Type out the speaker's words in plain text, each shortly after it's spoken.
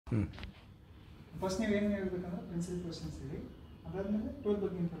First ನೀವು ಏನು ಹೇಳ್ಬೇಕಂದ್ರೆ ಪ್ರಿನ್ಸಿಪಲ್ ಕ್ವಶನ್ಸ್ ಹೇಳಿ, ಅದಾದಮೇಲೆ ಟೂಲ್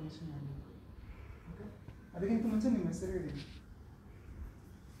ಬಗ್ಗೆ ಇನ್ಫಾರ್ಮೇಷನ್ ಹೇಳಬೇಕು. ಓಕೆ, ಅದಕ್ಕಿಂತ ಮುಂಚೆ ನಿಮ್ಮ ಹೆಸರು ಹೇಳಿ.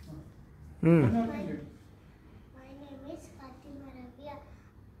 My name is Fatima Rabiya.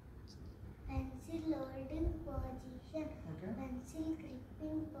 Pencil holding position, Okay. pencil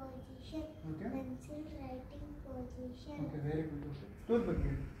gripping position, Okay. pencil writing position. Okay, very good. Okay, tool ಬಗ್ಗೆ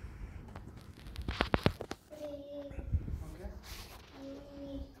ಹೇಳಿ. Okay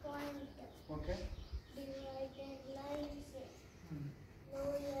Point, okay divided lines,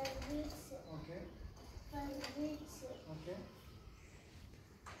 lower bits, okay first bits, okay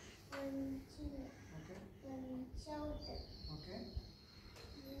punch in, okay punch out, okay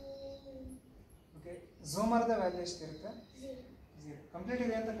okay. ಝೂಮರ್ದ value ಎಷ್ಟಿರುತ್ತೆ? 0. Complete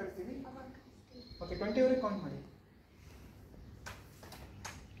ಇದೆ ಅಂತ ಕರಿತೀವಿ. Okay, 20ವರೆಗೆ count ಮಾಡಿ.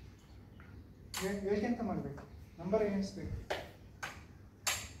 8 ಅಂತ ಮಾಡಬೇಕು, number ಎಣಿಸ್ಬೇಕು.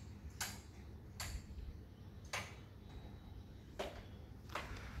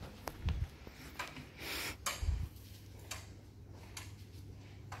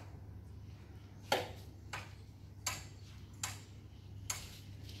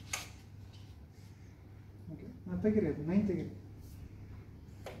 Okay, ತೆಗಿರಿ, ಅದು 9 ತೆಗಿರಿ.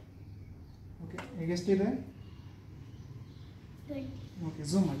 ಓಕೆ, ಈಗ ಎಷ್ಟಿದೆ? 20. ಓಕೆ,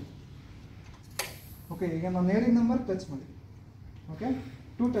 ಝೂಮ್ ಮಾಡಿ. ಓಕೆ, ಈಗ ನಾನು ಹೇಳಿದ ನಂಬರ್ ಟಚ್ ಮಾಡಿ. ಓಕೆ,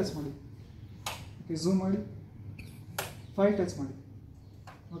 2 ಟಚ್ ಮಾಡಿ. ಓಕೆ, ಝೂಮ್ ಮಾಡಿ. 5 ಟಚ್ ಮಾಡಿ.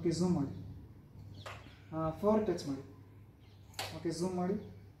 ಓಕೆ, ಝೂಮ್ ಮಾಡಿ. 4 ಟಚ್ ಮಾಡಿ. ಓಕೆ, ಝೂಮ್ ಮಾಡಿ.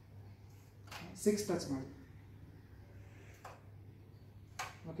 6 ಟಚ್ ಮಾಡಿ.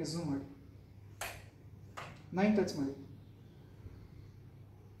 ಓಕೆ, ಝೂಮ್ ಮಾಡಿ. 9 ಟಚ್ ಮಾಡಿ.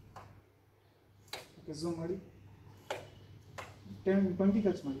 ಓಕೆ, ಝೂಮ್ ಮಾಡಿ. 20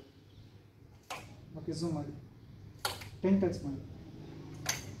 ಟಚ್ ಮಾಡಿ. ಓಕೆ, ಝೂಮ್ ಮಾಡಿ. 10 ಟಚ್ ಮಾಡಿ.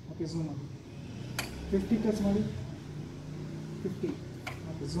 ಓಕೆ, ಝೂಮ್ ಮಾಡಿ. 50 ಟಚ್ ಮಾಡಿ. 50.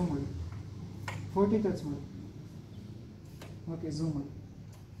 ಓಕೆ, ಝೂಮ್ ಮಾಡಿ. 40 ಟಚ್ ಮಾಡಿ. ಓಕೆ, ಝೂಮ್ ಮಾಡಿ.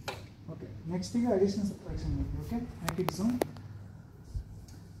 ಓಕೆ, ನೆಕ್ಸ್ಟ್ ಈಗ ಅಡಿಷನ್ ಸಬ್ಟ್ರಾಕ್ಷನ್ ಮಾಡಿ. Okay, make it zoom.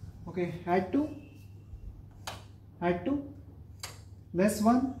 Okay, add 2 less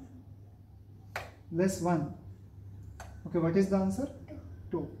 1 less 1. Okay, what is the answer?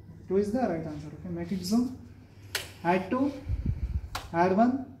 2. 2 is the right answer. Okay, make it zoom. Add 2, add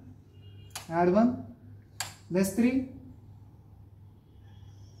 1 less 3,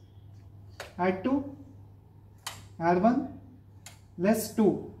 add 2, add 1 less 2.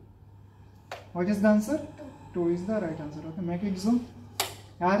 What is the answer? 2 is the right answer. Okay, make it zoom.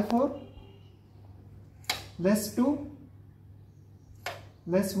 Add 4 less 2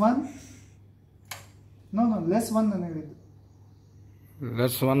 less 1. No, less 1 ನಾನು ಹೇಳಿದ್ದು.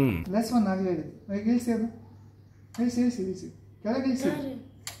 Less one ಆಗಲಿ ಹೇಳಿದ್ದು. ಈಗ ಇಳಿಸಿ, ಅದು ಇಳಿಸಿ ಕೆಳಗೆ ಇಳಿಸಿ.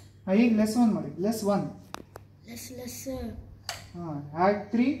 ಈಗ ಲೆಸ್ 1 ಮಾಡಿ. ಲೆಸ್ 1. ಹಾಂ, ಆ್ಯಡ್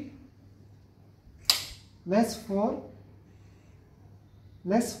 3 ಲೆಸ್ 4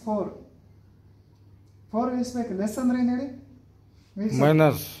 ಇಳಿಸ್ಬೇಕು. ಲೆಸ್ ಅಂದ್ರೆ ಏನು ಹೇಳಿ?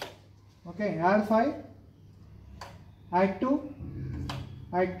 Minus. Okay, add 5 add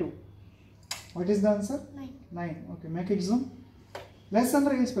 2 what is the answer? 9. Okay, make it zoom. less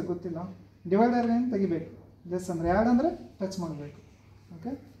ಅಂದ್ರೆ ಇಳಿಸ್ಬೇಕು, ಗೊತ್ತಿಲ್ಲ. ಡಿವೈಡರ್ ಏನು ತೆಗಿಬೇಕು. ಲೆಸ್ ಅಂದರೆ ಆ್ಯಡ್ ಅಂದರೆ ಟಚ್ ಮಾಡಬೇಕು.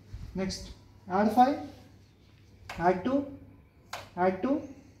 Okay, next add 5 add 2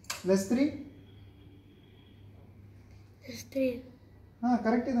 less 3. ಹಾಂ,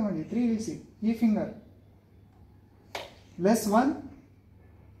 ಕರೆಕ್ಟ್ ಇದೆ ಮಾಡಿ. 3 ಇಳಿಸಿ ಈ ಫಿಂಗರ್. ಲೆಸ್ 1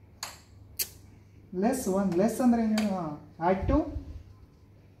 ಲೆಸ್ ಅಂದರೆ ಏನು? add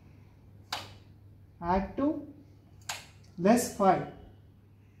 2 less 5.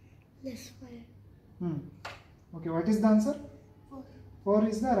 Okay, what is the answer? 4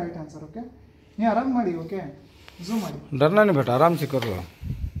 is the right answer. Okay, ನೀವು ಆರಾಮ್ ಮಾಡಿ. ಓಕೆ, ಝೂಮ್ ಮಾಡಿ. डरना नहीं बेटा, आराम से कर लो.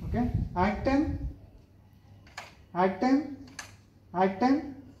 ಓಕೆ, add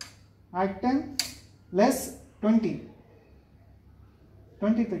 10 less 20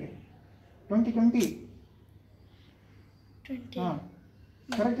 ತೆಗಿ. 20 ಹಾಂ,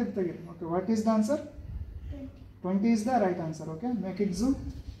 ಕರೆಕ್ಟ್ ಇದೆ, ತೆಗಿ. Okay, what is the answer? 20 is the right answer. Okay, make it zoom.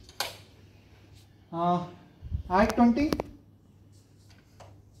 Add 20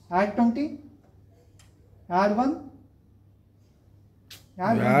 add 1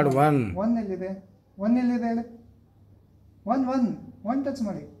 1 ಎಲ್ಲಿದೆ? 1 ಎಲ್ಲಿದೆ ಹೇಳಿ? 1 ಟಚ್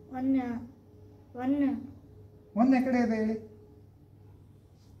ಮಾಡಿ. 1 ಎಕಡೆ ಇದೆ ಹೇಳಿ?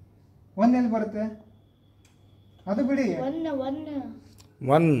 1 ಎಲ್ಲಿ ಬರುತ್ತೆ? ಅದು ಬಿಡಿ.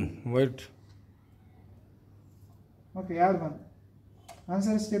 1 wait. Okay, add 1.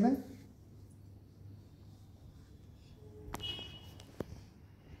 ಆನ್ಸರ್ ಎಷ್ಟಿದೆ?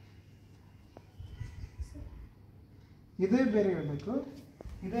 ಇದೇ ಬೇರೆ ಹೇಳಬೇಕು,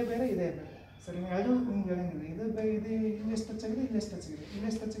 ಇದೇ ಬೇರೆ ಇದೇ ಬೇರೆ. ಸರಿ, ಎರಡು ಹಿಂಗೆ ಹೇಳಂಗಿಲ್ಲ. ಇದು ಬೇರೆ, ಇದು ಇಲ್ಲಿ ಎಷ್ಟು ಟಚ್ ಆಗಿದೆ, ಇಲ್ಲಿ ಎಷ್ಟು ಟಚ್ ಆಗಿದೆ, ಇಲ್ಲಿ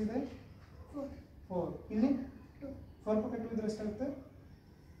ಎಷ್ಟು ಟಚ್ ಆಗಿದೆ 4, ಇಲ್ಲಿ 4 ಪಕ್ಕ 2 ಇದ್ರೆ ಎಷ್ಟಾಗುತ್ತೆ?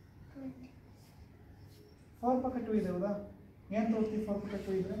 4 ಪಕ್ಕ 2 ಇದೆ ಹೌದಾ? ಏನು ತೋರ್ತೀವಿ 4 ಪಕ್ಕ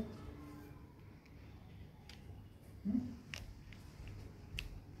 2 ಇದ್ರೆ?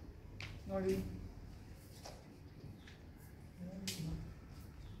 ನೋಡಿ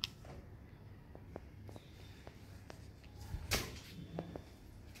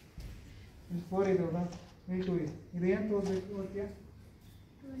ಇಲ್ಲಿ 4 ಇದೆ ಹೌದಾ? ಇಲ್ಲಿ 2 ಇದೆ. ಇದು ಏನು ತೋರ್ಬೇಕು ಓದ್ತೀಯ?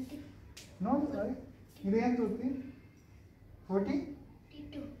 ನೋಡಿ ಇದು ಏನು ತೋರ್ತಿ?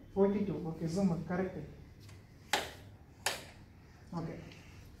 42. ಓಕೆ, ಝೂಮ್ ಮಾಡಿ. ಕರೆಕ್ಟ್ ಇದೆ. ಓಕೆ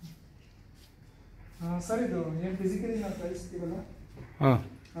ಸರ್, ಇದು ಏನು ಫಿಸಿಕಲಿ ನಾವು ಕಲಿಸ್ತೀವಲ್ಲ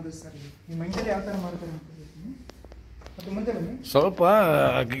ಅದು ಸರ್. ಈ ಮೆಂಟಲಿ ಯಾವ ಥರ ಮಾಡ್ತಾರೆ ಅಂತ ಹೇಳ್ತೀನಿ. ಮತ್ತು ಮುಂದೆ ಬನ್ನಿ. ಸ್ವಲ್ಪ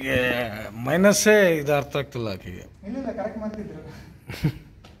ಆಕೆಗೆ ಮೈನಸ್ಸೇ ಇದು ಅರ್ಥ ಆಗ್ತಿಲ್ಲ ಆಕೆಗೆ. ಇಲ್ಲ ಕರೆಕ್ಟ್ ಮಾಡ್ತಿದ್ರು.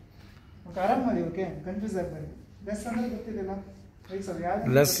 ಓಕೆ, ಆರಾಮ್ ಮಾಡಿ. ಓಕೆ, ಕನ್ಫ್ಯೂಸ್ ಆಗ್ತಾರೆ. ಲೆಸ್ ಅಂದರೆ ಗೊತ್ತಿದೆಯಲ್ಲ? ರೈಟ್ ಸರ್, ಯಾರು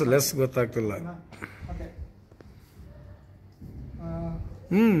ಲೆಸ್ ಗೊತ್ತಾಗ್ತಿಲ್ಲ. ಓಕೆ,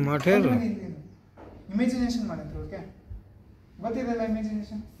 ಮಾಟೇರು ಇಮ್ಯಾಜಿನೇಷನ್ ಮಾಡಿದ್ರು. Okay, ಗೊತ್ತಿದೆಯಲ್ಲ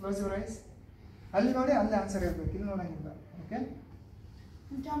imagination? Close your eyes. ಅಲ್ಲಿ ನೋಡಿ, ಅಲ್ಲಿ ಆನ್ಸರ್ ಇರಬೇಕು, ಇಲ್ಲಿ ನೋಡಂಗಿಲ್ಲ. ಓಕೆ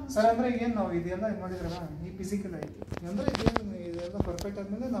ಸರ್, ಅಂದರೆ ಏನು ನಾವು ಇದೆಲ್ಲ ನೋಡಿದ್ರಲ್ಲ, ಈ ಫಿಸಿಕಲ್ ಆಯಿತು ಅಂದರೆ ಇದೆಲ್ಲ ಪರ್ಫೆಕ್ಟ್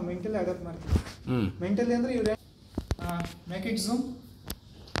ಆದಮೇಲೆ ನಾವು ಮೆಂಟಲಿ ಅಡಾಪ್ಟ್ ಮಾಡ್ತೀವಿ. ಮೆಂಟಲಿ ಅಂದರೆ ಇವ್ರೆ ಮೇಕ್ ಇಟ್ ಝೂಮ್.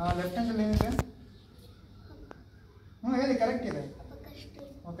 ಲೆಫ್ಟ್ ಹ್ಯಾಂಡಲ್ಲಿ ಏನಿದೆ? ಹೇಳಿ, ಕರೆಕ್ಟ್ ಇದೆ.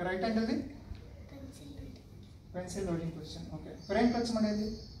 Okay, right ಹ್ಯಾಂಡಲ್ಲಿ pencil holding position. Okay, frame touch ಮಾಡಿ.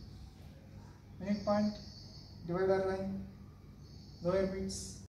 Minute point, divider line, lower beats,